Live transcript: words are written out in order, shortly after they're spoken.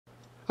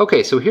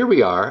Okay, so here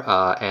we are,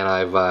 and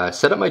I've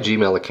set up my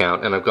Gmail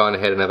account, and I've gone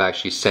ahead and I've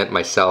actually sent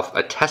myself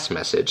a test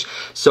message.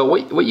 So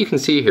what you can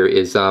see here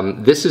is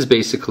this is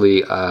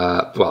basically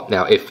well,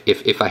 now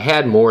if I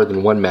had more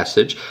than one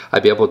message,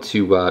 I'd be able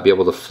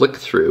to flick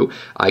through.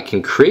 I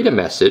can create a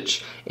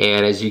message,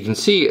 and as you can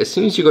see, as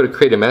soon as you go to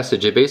create a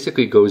message, it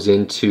basically goes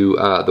into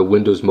the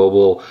Windows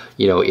Mobile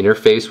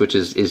interface, which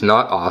is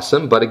not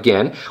awesome. But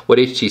again, what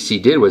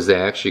HTC did was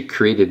they actually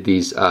created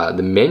these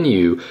the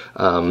menu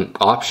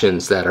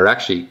options that are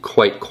actually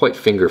quite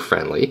finger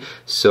friendly,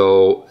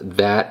 so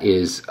that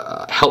is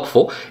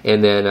helpful.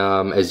 And then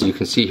as you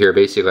can see here,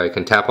 basically I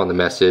can tap on the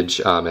message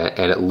and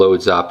it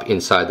loads up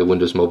inside the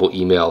Windows Mobile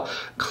email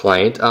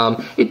client.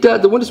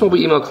 The Windows Mobile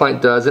email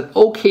client does an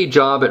okay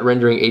job at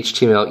rendering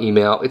HTML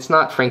email. It's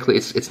not, frankly,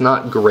 it's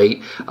not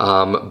great,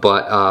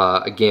 but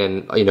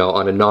again,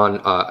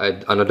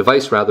 on a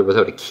device rather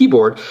without a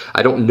keyboard,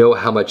 I don't know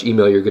how much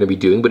email you're going to be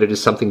doing, but it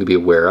is something to be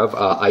aware of.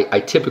 I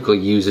typically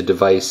use a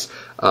device.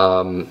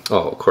 Oh,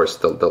 of course,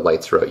 the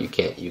lights are out. You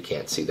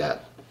can't see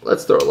that.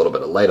 Let's throw a little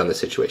bit of light on the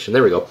situation.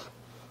 There we go.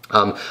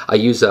 I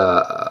use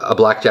a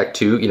Blackjack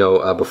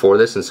 2, before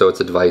this, and so it's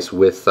a device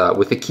with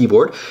a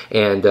keyboard,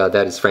 and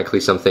that is frankly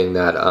something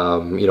that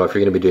if you're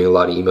going to be doing a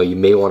lot of email, you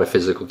may want a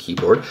physical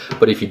keyboard.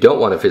 But if you don't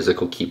want a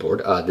physical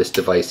keyboard, this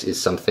device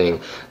is something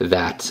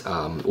that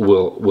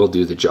will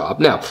do the job.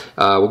 Now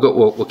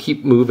we'll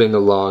keep moving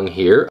along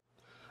here.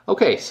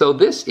 Okay, so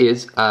this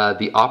is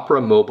the Opera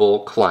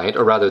Mobile client,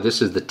 or rather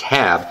this is the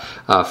tab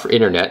for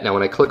internet. Now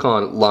when I click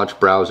on launch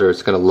browser,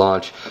 it's going to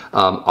launch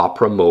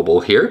Opera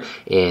Mobile here,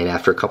 and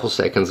after a couple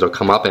seconds it'll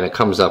come up, and it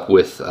comes up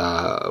with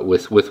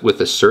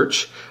a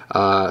search.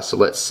 So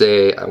let's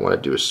say I want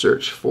to do a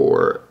search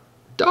for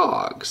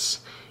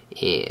dogs,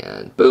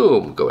 and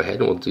boom, go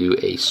ahead and we'll do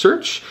a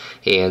search.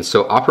 And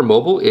so Opera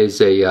Mobile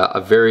is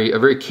a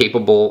very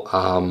capable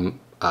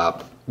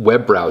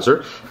web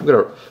browser. I'm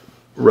going to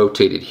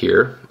rotate it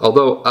here,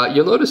 although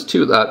you'll notice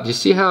too, you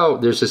see how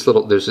there's this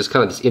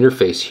kind of this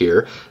interface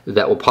here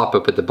that will pop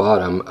up at the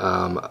bottom,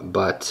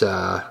 but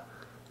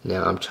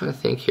now I'm trying to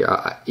think here.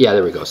 Yeah,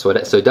 there we go. So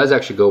it does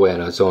actually go away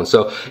on its own.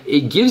 So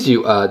it gives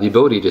you the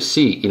ability to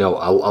see a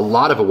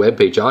lot of a web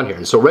page on here.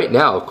 And so right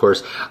now, of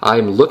course,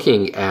 I'm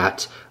looking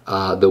at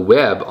the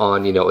web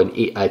on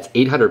it's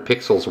 800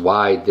 pixels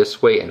wide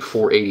this way and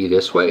 480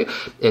 this way,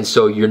 and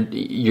so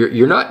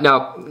you're not,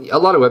 now a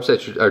lot of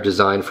websites are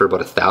designed for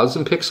about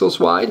 1,000 pixels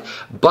wide,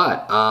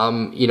 but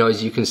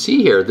as you can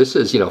see here, this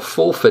is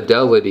full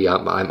fidelity.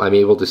 I'm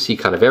able to see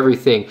kind of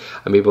everything.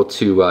 I'm able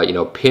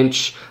to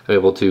pinch. I'm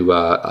able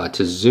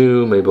to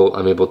zoom.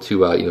 I'm able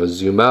to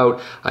zoom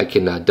out. I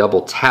can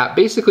double tap.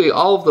 Basically,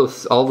 all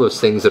of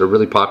those things that are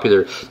really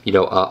popular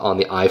on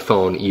the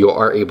iPhone, you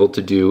are able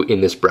to do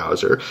in this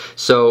browser.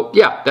 So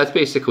yeah, that's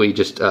basically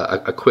just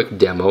a quick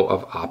demo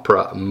of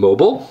Opera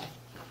Mobile.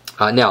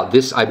 Now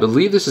I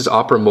believe this is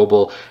Opera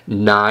Mobile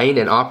 9,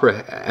 and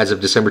Opera, as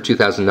of December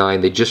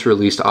 2009, they just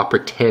released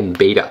Opera 10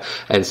 beta,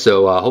 and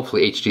so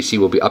hopefully HTC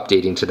will be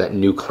updating to that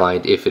new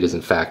client if it is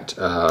in fact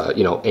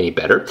any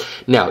better.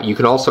 Now you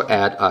can also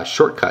add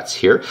shortcuts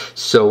here.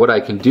 So what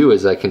I can do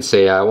is I can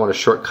say I want a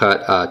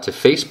shortcut to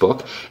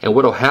Facebook, and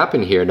what will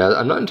happen here, now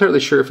I'm not entirely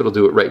sure if it'll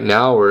do it right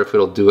now or if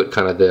it'll do it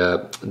kind of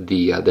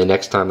the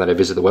next time that I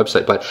visit the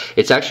website, but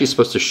it's actually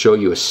supposed to show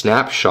you a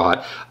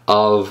snapshot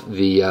of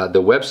the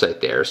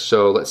website there.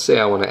 So let's say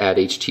I want to add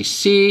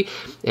HTC,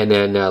 and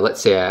then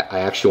let's say I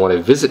actually want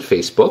to visit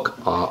Facebook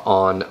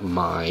on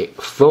my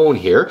phone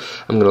here.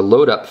 I'm going to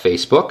load up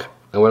Facebook,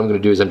 and what I'm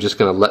going to do is I'm just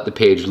going to let the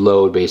page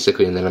load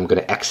basically, and then I'm going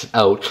to exit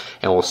out,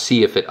 and we'll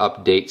see if it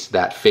updates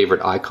that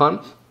favorite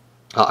icon.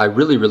 I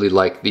really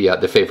like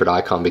the favorite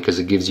icon because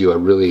it gives you a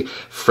really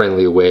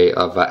friendly way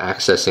of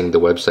accessing the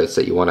websites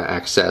that you want to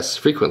access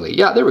frequently.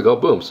 Yeah, there we go,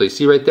 boom. So you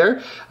see right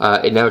there,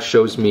 it now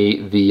shows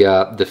me the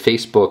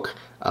Facebook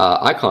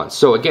icon.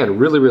 So again,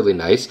 really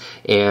nice,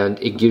 and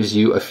it gives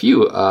you a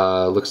few,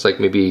 looks like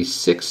maybe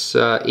 6,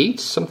 8,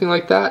 something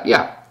like that.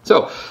 Yeah.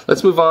 So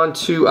let's move on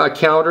to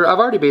calendar. I've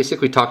already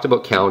basically talked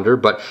about calendar,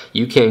 but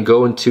you can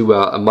go into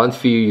a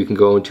month view, you can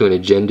go into an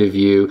agenda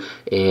view,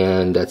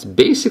 and that's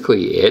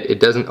basically it. It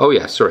doesn't, oh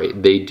yeah, sorry,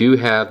 they do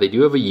have a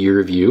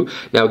year view.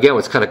 Now again,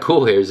 what's kind of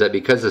cool here is that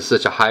because it's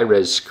such a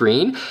high-res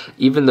screen,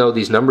 even though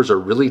these numbers are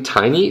really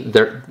tiny,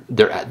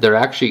 they're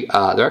actually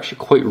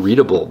quite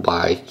readable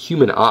by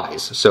human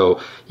eyes.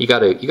 So you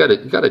gotta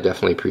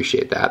definitely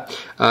appreciate that.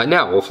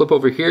 Now we'll flip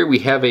over here. We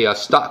have a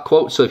stock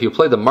quote. So if you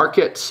play the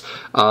markets,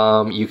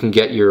 you can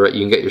get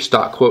your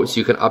stock quotes.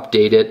 You can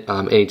update it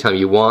anytime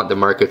you want. The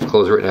market's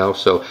closed right now,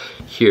 so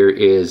here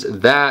is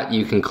that.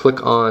 You can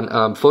click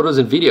on photos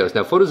and videos.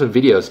 Now, photos and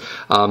videos,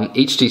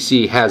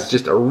 HTC has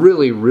just a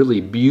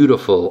really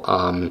beautiful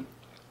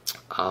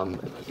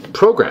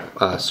program.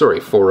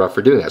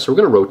 For doing that. So we're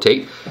going to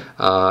rotate.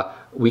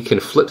 We can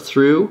flip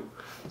through.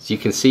 So you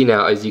can see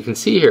now, as you can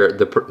see here,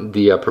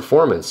 the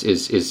performance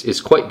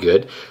is quite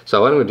good. So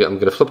what I'm going to do, I'm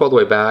going to flip all the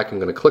way back. I'm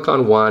going to click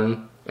on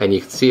one. And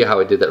you can see how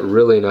it did that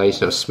really nice,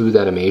 smooth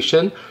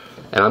animation.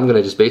 And I'm going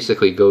to just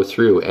basically go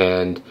through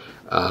and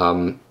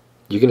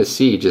you're going to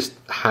see just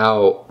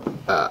how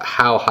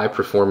high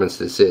performance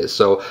this is.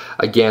 So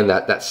again,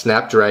 that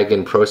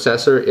Snapdragon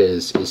processor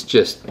is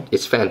just,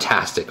 it's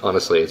fantastic.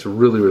 Honestly, it's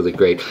really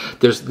great.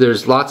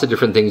 There's lots of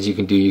different things you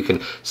can do. You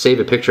can save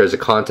a picture as a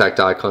contact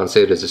icon,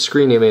 save it as a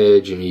screen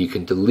image, and you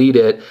can delete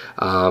it.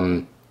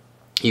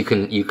 You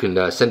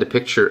can send a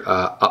picture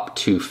up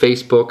to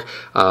Facebook.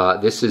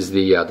 This is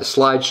the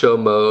slideshow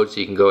mode, so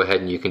you can go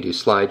ahead and you can do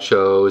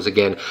slideshows.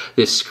 Again,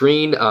 this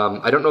screen,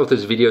 I don't know if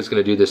this video is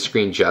going to do this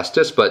screen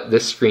justice, but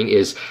this screen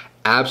is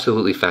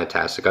absolutely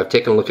fantastic. I've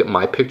taken a look at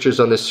my pictures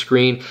on this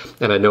screen,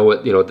 and I know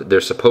what they're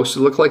supposed to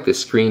look like.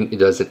 This screen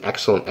does an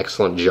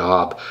excellent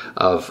job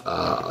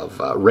of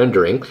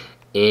rendering.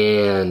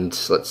 And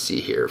let's see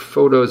here,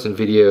 photos and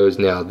videos.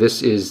 Now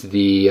this is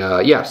the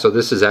so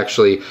this is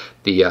actually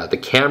the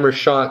camera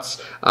shots.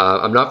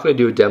 I'm not going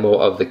to do a demo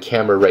of the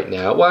camera right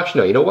now. Well,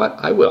 actually no, you know what,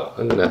 I will.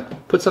 I'm going to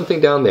put something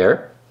down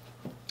there.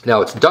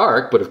 Now it's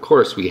dark, but of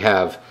course we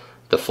have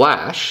the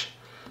flash.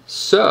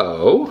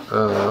 So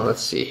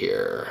let's see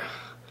here.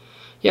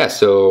 Yeah,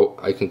 so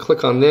I can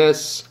click on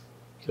this,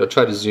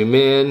 try to zoom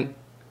in.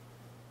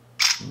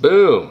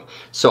 Boom.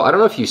 So I don't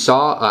know if you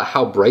saw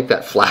how bright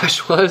that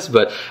flash was,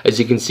 but as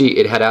you can see,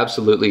 it had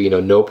absolutely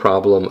no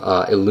problem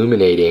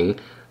illuminating.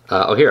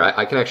 Oh, here,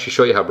 I can actually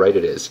show you how bright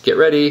it is. Get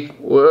ready.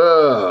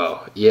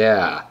 Whoa.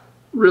 Yeah.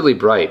 Really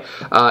bright.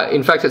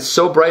 In fact, it's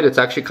so bright it's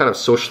actually kind of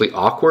socially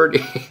awkward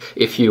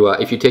if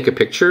you take a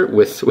picture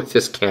with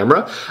this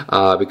camera,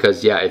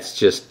 because yeah,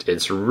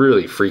 it's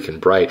really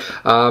freaking bright.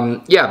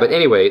 Yeah, but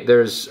anyway,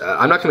 there's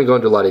I'm not going to go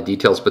into a lot of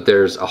details, but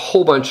there's a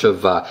whole bunch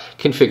of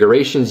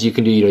configurations you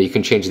can do. You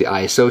can change the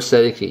ISO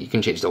settings, you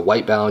can change the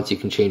white balance, you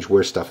can change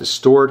where stuff is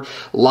stored.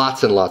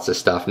 Lots and lots of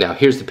stuff. Now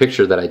here's the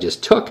picture that I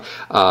just took.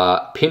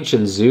 Pinch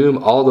and zoom,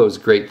 all those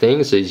great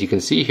things. As you can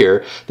see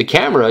here, the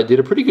camera did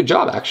a pretty good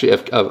job actually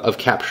of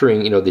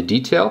capturing the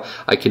detail.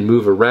 I can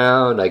move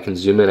around, I can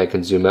zoom in, I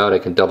can zoom out, I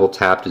can double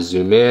tap to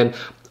zoom in.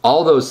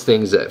 All those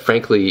things that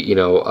frankly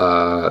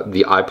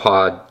the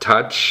iPod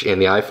Touch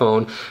and the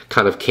iPhone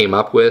kind of came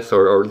up with,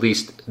 or at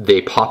least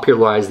they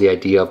popularized the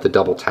idea of the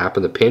double tap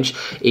and the pinch.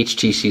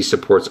 HTC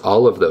supports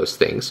all of those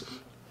things.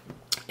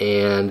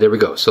 And there we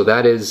go. So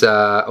that is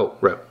oh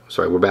right,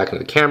 sorry, we're back in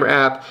the camera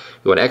app.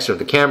 We want to exit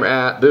the camera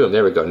app. Boom,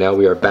 there we go. Now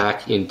we are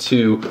back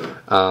into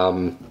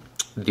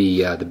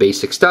the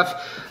basic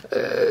stuff.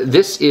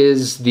 This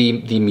is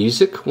the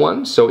music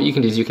one. So what you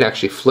can do is you can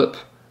actually flip.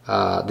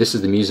 This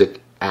is the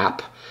music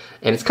app,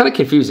 and it's kind of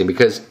confusing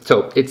because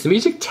it's the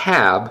music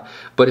tab,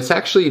 but it's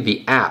actually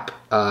the app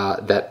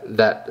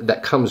that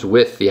comes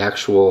with the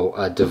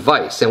actual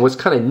device. And what's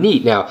kind of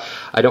neat, now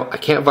I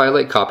can't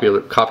violate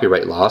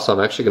copyright law, so I'm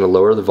actually going to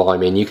lower the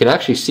volume, and you can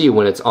actually see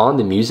when it's on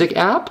the music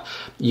app,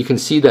 you can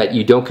see that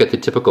you don't get the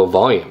typical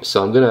volume.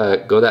 So I'm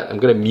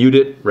going to mute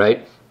it,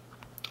 right?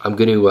 I'm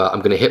going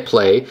to hit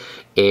play,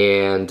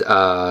 and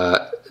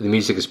the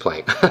music is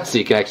playing. So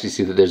you can actually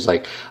see that there's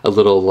like a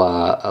little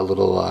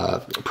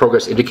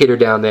progress indicator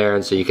down there,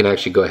 and so you can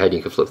actually go ahead and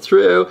you can flip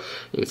through.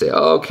 You can say,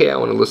 oh, okay, I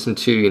want to listen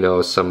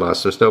to some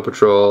Snow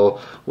Patrol,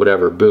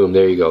 whatever. Boom,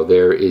 there you go.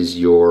 There is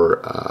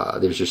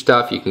there's your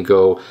stuff. You can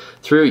go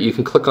through. You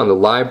can click on the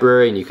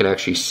library, and you can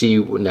actually see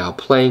now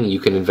playing. You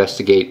can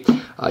investigate.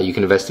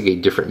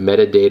 Different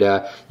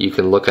metadata. You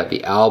can look at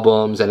the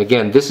albums, and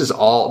again, this is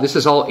all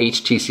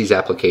HTC's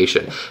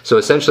application. So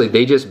essentially,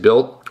 they just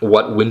built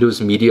what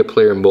Windows Media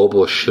Player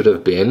Mobile should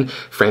have been.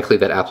 Frankly,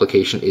 that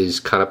application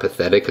is kind of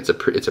pathetic. It's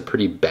a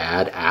pretty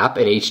bad app,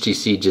 and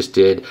HTC just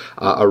did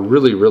a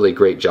really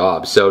great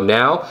job. So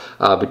now,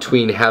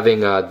 between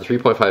having the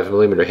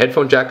 3.5mm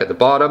headphone jack at the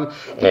bottom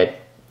and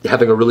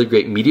having a really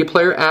great media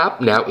player app,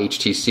 now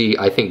HTC,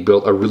 I think,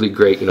 built a really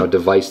great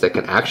device that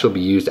can actually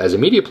be used as a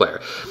media player.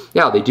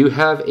 Now, they do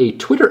have a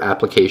Twitter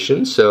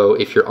application, so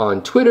if you're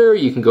on Twitter,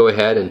 you can go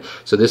ahead and,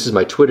 so this is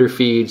my Twitter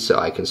feed, so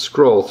I can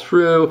scroll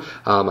through,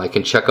 I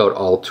can check out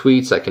all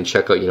tweets, I can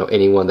check out,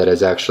 anyone that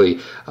has actually,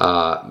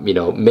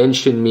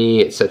 mentioned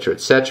me, etc.,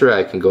 etc.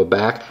 I can go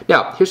back.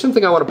 Now, here's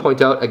something I want to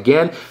point out.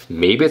 Again,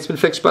 maybe it's been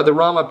fixed by the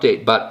ROM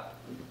update, but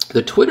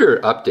the Twitter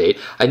update,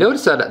 I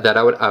noticed that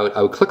I would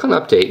click on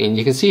update, and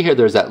you can see here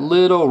there's that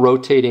little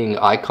rotating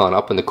icon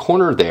up in the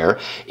corner there.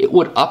 It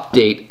would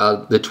update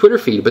the Twitter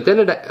feed, but then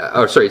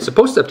it's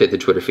supposed to update the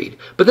Twitter feed,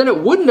 but then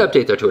it wouldn't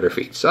update the Twitter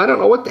feed. So I don't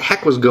know what the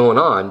heck was going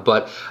on,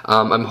 but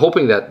I'm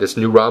hoping that this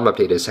new ROM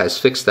update has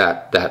fixed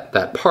that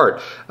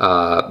part,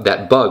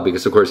 that bug,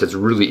 because of course it's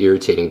really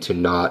irritating to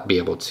not be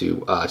able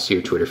to see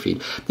your Twitter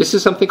feed. This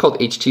is something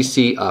called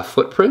HTC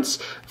Footprints.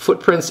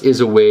 Footprints is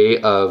a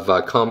way of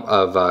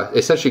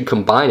essentially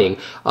combining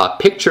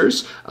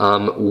pictures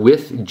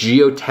with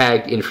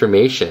geotagged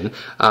information.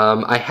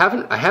 I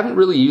haven't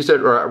really used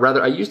it, or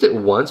rather I used it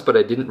once, but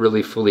I didn't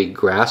really fully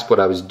grasp what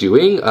I was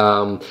doing.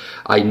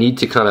 I need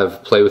to kind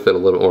of play with it a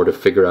little more to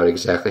figure out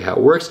exactly how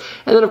it works.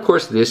 And then of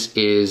course this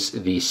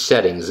is the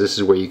settings. This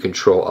is where you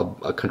control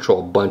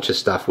a bunch of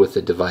stuff with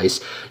the device.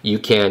 You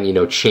can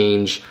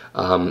change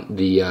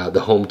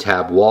the home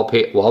tab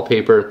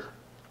wallpaper.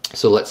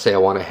 So let's say I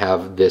want to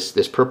have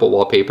this purple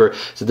wallpaper.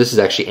 So this is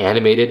actually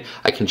animated.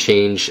 I can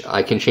change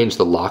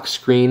the lock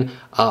screen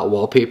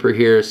wallpaper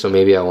here. So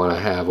maybe I want to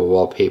have a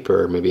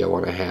wallpaper. Maybe I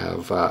want to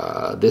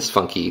have this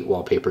funky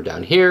wallpaper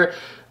down here.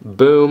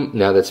 Boom,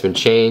 now that's been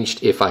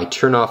changed. If I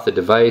turn off the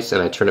device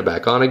and I turn it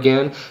back on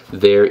again,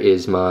 there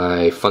is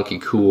my funky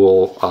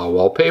cool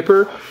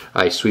wallpaper.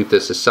 I sweep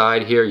this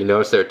aside here. You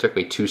notice there it took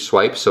me 2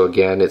 swipes, so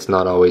again, it's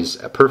not always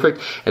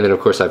perfect. And then of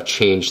course I've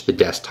changed the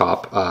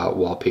desktop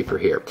wallpaper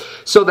here.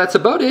 So that's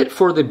about it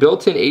for the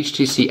built-in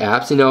HTC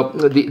apps. You know,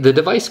 the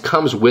device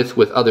comes with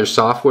other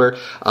software.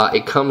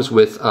 It comes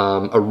with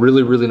a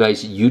really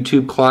nice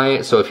YouTube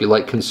client. So if you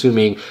like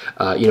consuming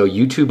you know,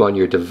 YouTube on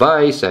your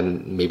device,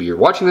 and maybe you're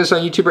watching this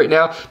on YouTube right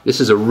now,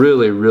 this is a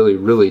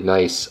really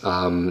nice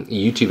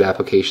YouTube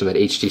application that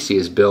HTC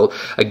has built.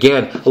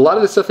 Again, a lot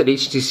of the stuff that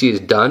HTC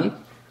has done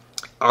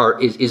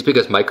is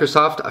because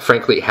Microsoft,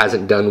 frankly,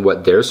 hasn't done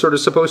what they're sort of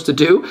supposed to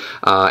do,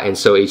 and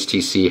so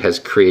HTC has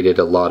created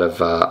a lot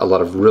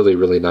of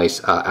really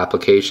nice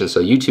applications.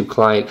 So YouTube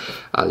client,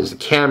 there's the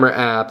camera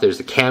app, there's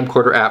the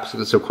camcorder app.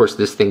 So of course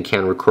this thing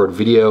can record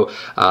video.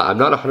 I'm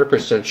not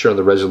 100% sure on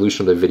the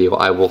resolution of the video.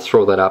 I will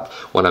throw that up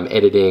when I'm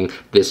editing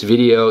this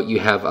video.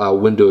 You have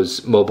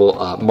Windows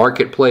Mobile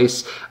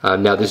Marketplace.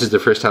 Now this is the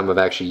first time I've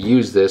actually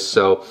used this.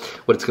 So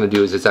what it's going to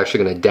do is it's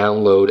actually going to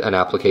download an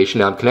application.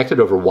 Now I'm connected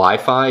over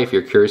Wi-Fi. If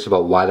you're curious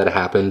about why that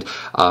happened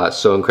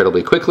so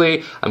incredibly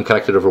quickly, I'm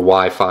connected over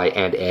Wi-Fi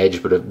and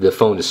Edge, but the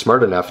phone is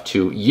smart enough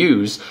to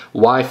use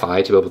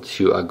Wi-Fi to be able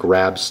to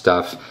grab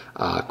stuff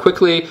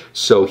quickly.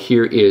 So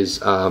here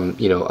is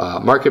you know,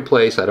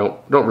 Marketplace. I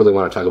don't really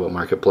want to talk about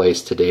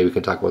Marketplace today. We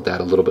can talk about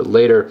that a little bit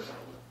later.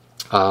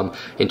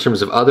 In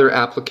terms of other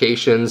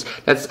applications,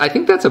 I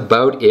think that's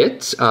about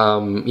it.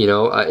 You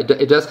know,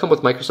 it does come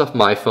with Microsoft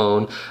My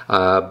Phone,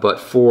 but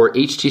for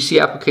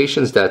HTC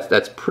applications,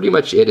 that's pretty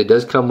much it. It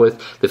does come with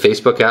the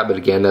Facebook app, but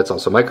again, that's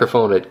also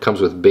microphone. It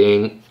comes with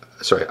Bing,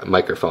 sorry,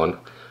 microphone.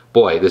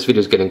 Boy, this video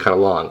is getting kind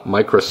of long.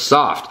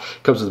 Microsoft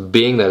comes with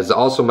Bing, that is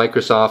also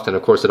Microsoft, and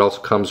of course it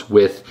also comes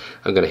with,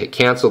 I'm going to hit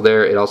cancel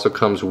there, it also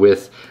comes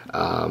with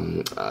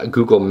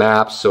Google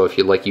Maps. So if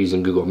you like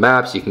using Google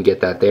Maps, you can get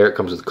that there. It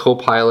comes with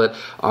Copilot,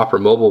 Opera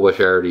Mobile, which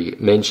I already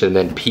mentioned,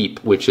 and then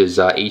Peep, which is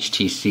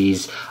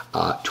HTC's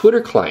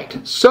Twitter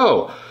client.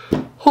 So,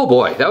 oh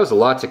boy, that was a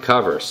lot to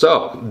cover.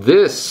 So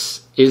this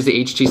is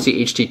the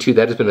HTC HD2.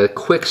 That has been a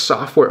quick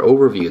software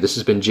overview. This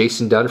has been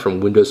Jason Dunn from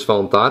Windows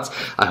Phone Thoughts.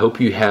 I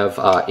hope you have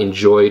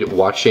enjoyed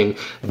watching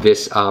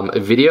this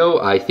video.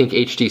 I think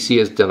HTC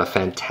has done a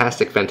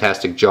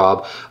fantastic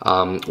job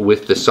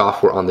with the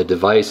software on the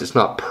device. It's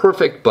not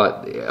perfect,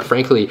 but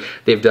frankly,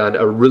 they've done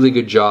a really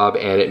good job,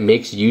 and it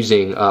makes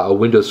using a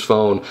Windows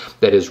phone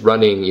that is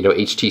running, you know,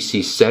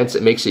 HTC Sense,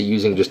 it makes it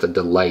using just a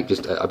delight,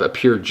 just a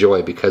pure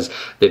joy, because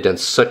they've done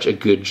such a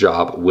good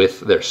job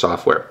with their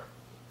software.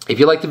 If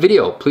you liked the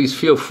video, please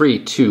feel free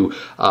to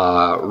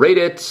rate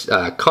it,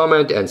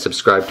 comment, and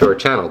subscribe to our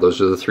channel.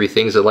 Those are the 3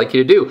 things I'd like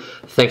you to do.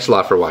 Thanks a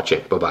lot for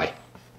watching. Bye-bye.